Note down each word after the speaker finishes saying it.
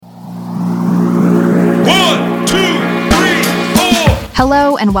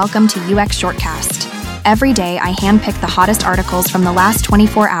Hello and welcome to UX Shortcast. Every day I handpick the hottest articles from the last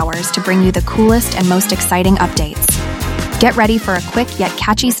 24 hours to bring you the coolest and most exciting updates. Get ready for a quick yet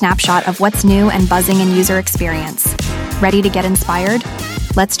catchy snapshot of what's new and buzzing in user experience. Ready to get inspired?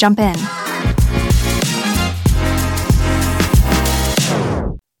 Let's jump in.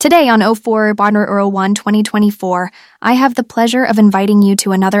 Today on 04/01/2024, I have the pleasure of inviting you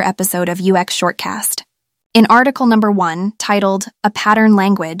to another episode of UX Shortcast. In article number 1, titled A Pattern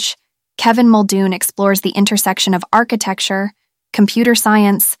Language, Kevin Muldoon explores the intersection of architecture, computer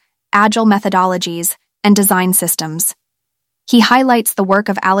science, agile methodologies, and design systems. He highlights the work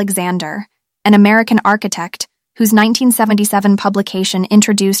of Alexander, an American architect whose 1977 publication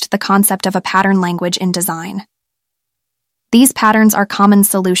introduced the concept of a pattern language in design. These patterns are common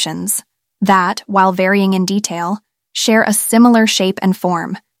solutions that, while varying in detail, share a similar shape and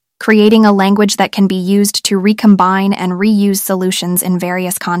form, creating a language that can be used to recombine and reuse solutions in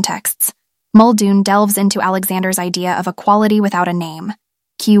various contexts. Muldoon delves into Alexander's idea of a quality without a name,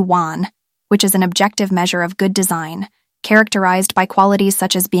 Q1, which is an objective measure of good design, characterized by qualities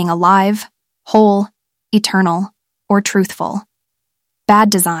such as being alive, whole, eternal, or truthful.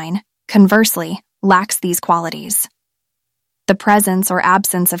 Bad design, conversely, lacks these qualities. The presence or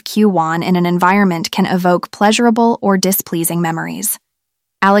absence of Q1 in an environment can evoke pleasurable or displeasing memories.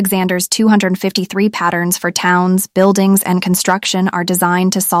 Alexander's 253 patterns for towns, buildings, and construction are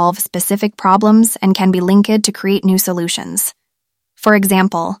designed to solve specific problems and can be linked to create new solutions. For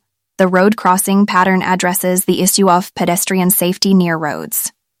example, the road crossing pattern addresses the issue of pedestrian safety near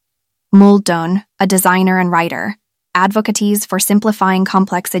roads. Muldoon, a designer and writer, advocates for simplifying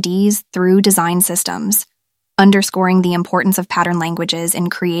complexities through design systems, underscoring the importance of pattern languages in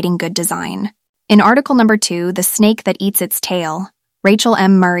creating good design. In article number 2, The Snake That Eats Its Tail, Rachel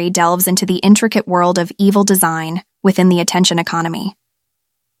M. Murray delves into the intricate world of evil design within the attention economy.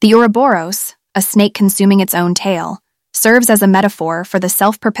 The Ouroboros, a snake consuming its own tail, serves as a metaphor for the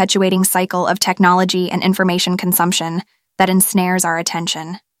self-perpetuating cycle of technology and information consumption that ensnares our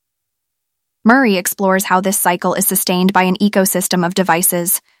attention. Murray explores how this cycle is sustained by an ecosystem of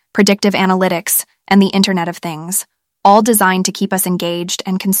devices, predictive analytics, and the Internet of Things, all designed to keep us engaged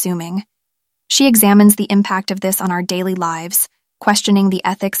and consuming. She examines the impact of this on our daily lives, questioning the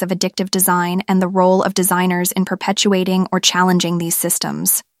ethics of addictive design and the role of designers in perpetuating or challenging these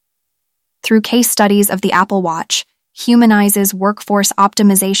systems. Through case studies of the Apple Watch, humanizes workforce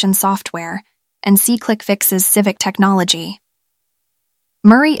optimization software, and C-Click-Fix's civic technology,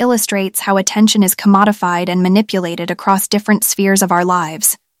 Murray illustrates how attention is commodified and manipulated across different spheres of our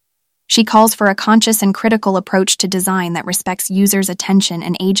lives. She calls for a conscious and critical approach to design that respects users' attention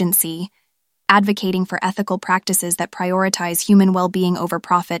and agency, advocating for ethical practices that prioritize human well-being over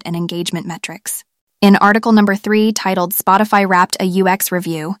profit and engagement metrics. In article number 3, titled Spotify Wrapped a UX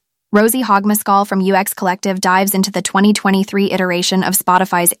Review, Rosie Hogmascall from UX Collective dives into the 2023 iteration of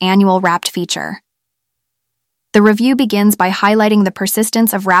Spotify's annual Wrapped feature. The review begins by highlighting the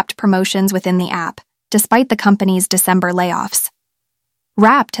persistence of Wrapped promotions within the app, despite the company's December layoffs.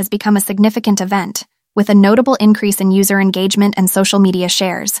 Wrapped has become a significant event, with a notable increase in user engagement and social media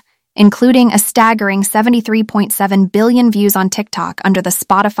shares, including a staggering 73.7 billion views on TikTok under the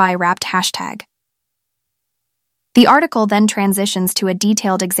Spotify Wrapped hashtag. The article then transitions to a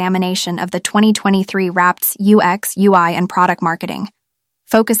detailed examination of the 2023 Wrapped's UX, UI, and product marketing,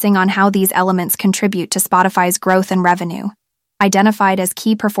 focusing on how these elements contribute to Spotify's growth and revenue, identified as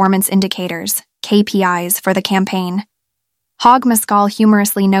key performance indicators, KPIs, for the campaign. Hogmascall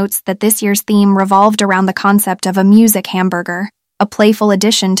humorously notes that this year's theme revolved around the concept of a music hamburger, a playful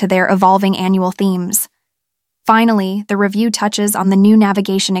addition to their evolving annual themes. Finally, the review touches on the new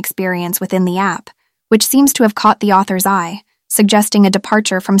navigation experience within the app, which seems to have caught the author's eye, suggesting a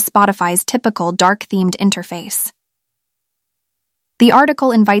departure from Spotify's typical dark-themed interface. The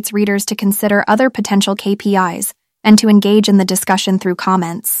article invites readers to consider other potential KPIs and to engage in the discussion through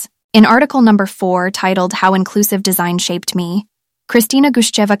comments. In article number 4, titled How Inclusive Design Shaped Me, Kristina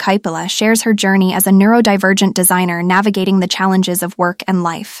Gushcheva-Kaipala shares her journey as a neurodivergent designer navigating the challenges of work and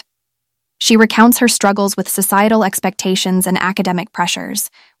life. She recounts her struggles with societal expectations and academic pressures,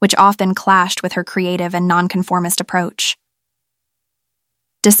 which often clashed with her creative and nonconformist approach.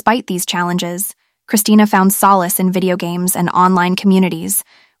 Despite these challenges, Kristina found solace in video games and online communities,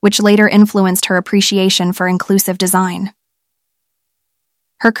 which later influenced her appreciation for inclusive design.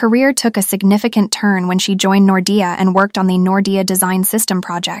 Her career took a significant turn when she joined Nordea and worked on the Nordea Design System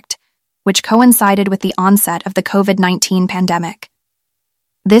project, which coincided with the onset of the COVID-19 pandemic.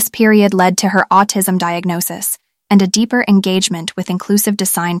 This period led to her autism diagnosis and a deeper engagement with inclusive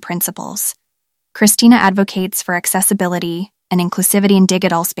design principles. Kristina advocates for accessibility, and inclusivity in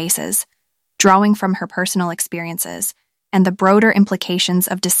digital spaces, drawing from her personal experiences and the broader implications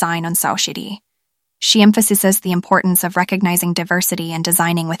of design on society. She emphasizes the importance of recognizing diversity and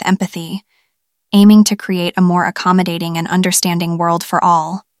designing with empathy, aiming to create a more accommodating and understanding world for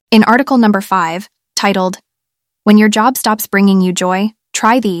all. In article number 5, titled, When Your Job Stops Bringing You Joy,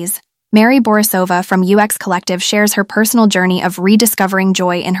 Try These, Mary Borisova from UX Collective shares her personal journey of rediscovering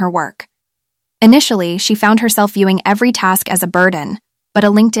joy in her work. Initially, she found herself viewing every task as a burden, but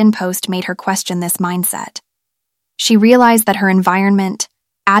a LinkedIn post made her question this mindset. She realized that her environment,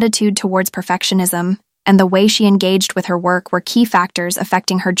 attitude towards perfectionism, and the way she engaged with her work were key factors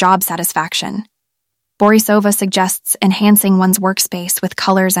affecting her job satisfaction. Borisova suggests enhancing one's workspace with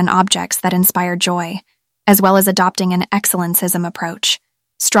colors and objects that inspire joy, as well as adopting an excellencism approach,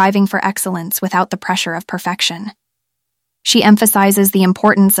 striving for excellence without the pressure of perfection. She emphasizes the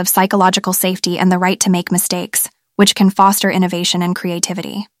importance of psychological safety and the right to make mistakes, which can foster innovation and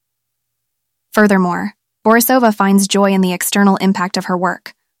creativity. Furthermore, Borisova finds joy in the external impact of her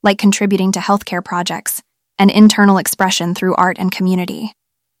work, like contributing to healthcare projects, and internal expression through art and community.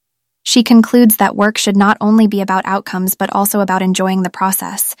 She concludes that work should not only be about outcomes but also about enjoying the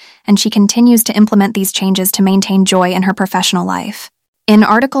process, and she continues to implement these changes to maintain joy in her professional life. In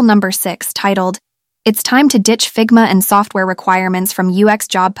article number 6, titled, It's Time to Ditch Figma and Software Requirements from UX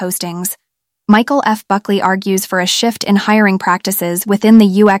Job Postings, Michael F. Buckley argues for a shift in hiring practices within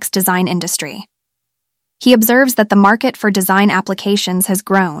the UX design industry. He observes that the market for design applications has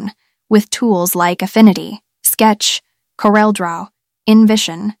grown, with tools like Affinity, Sketch, CorelDRAW,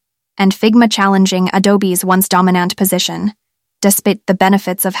 InVision, and Figma challenging Adobe's once dominant position. Despite the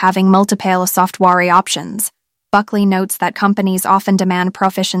benefits of having multiple software options, Buckley notes that companies often demand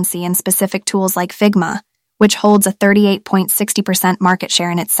proficiency in specific tools like Figma, which holds a 38.60% market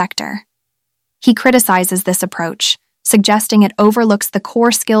share in its sector. He criticizes this approach, suggesting it overlooks the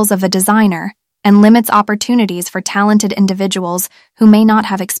core skills of a designer and limits opportunities for talented individuals who may not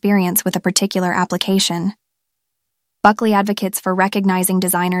have experience with a particular application. Buckley advocates for recognizing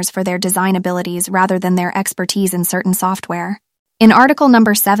designers for their design abilities rather than their expertise in certain software. In article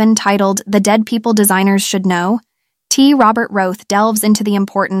number 7, titled The Dead People Designers Should Know, T. Robert Roth delves into the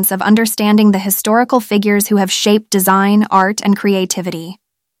importance of understanding the historical figures who have shaped design, art, and creativity.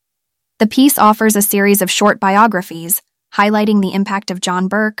 The piece offers a series of short biographies, highlighting the impact of John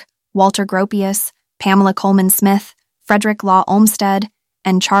Burke, Walter Gropius, Pamela Coleman Smith, Frederick Law Olmsted,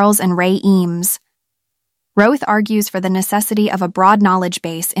 and Charles and Ray Eames. Roth argues for the necessity of a broad knowledge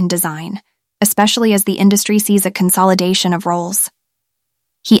base in design, especially as the industry sees a consolidation of roles.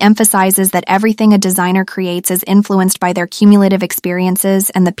 He emphasizes that everything a designer creates is influenced by their cumulative experiences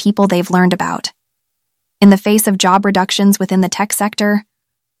and the people they've learned about. In the face of job reductions within the tech sector,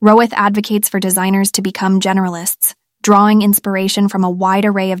 Roth advocates for designers to become generalists, drawing inspiration from a wide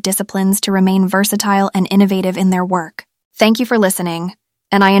array of disciplines to remain versatile and innovative in their work. Thank you for listening,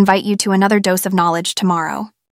 and I invite you to another dose of knowledge tomorrow.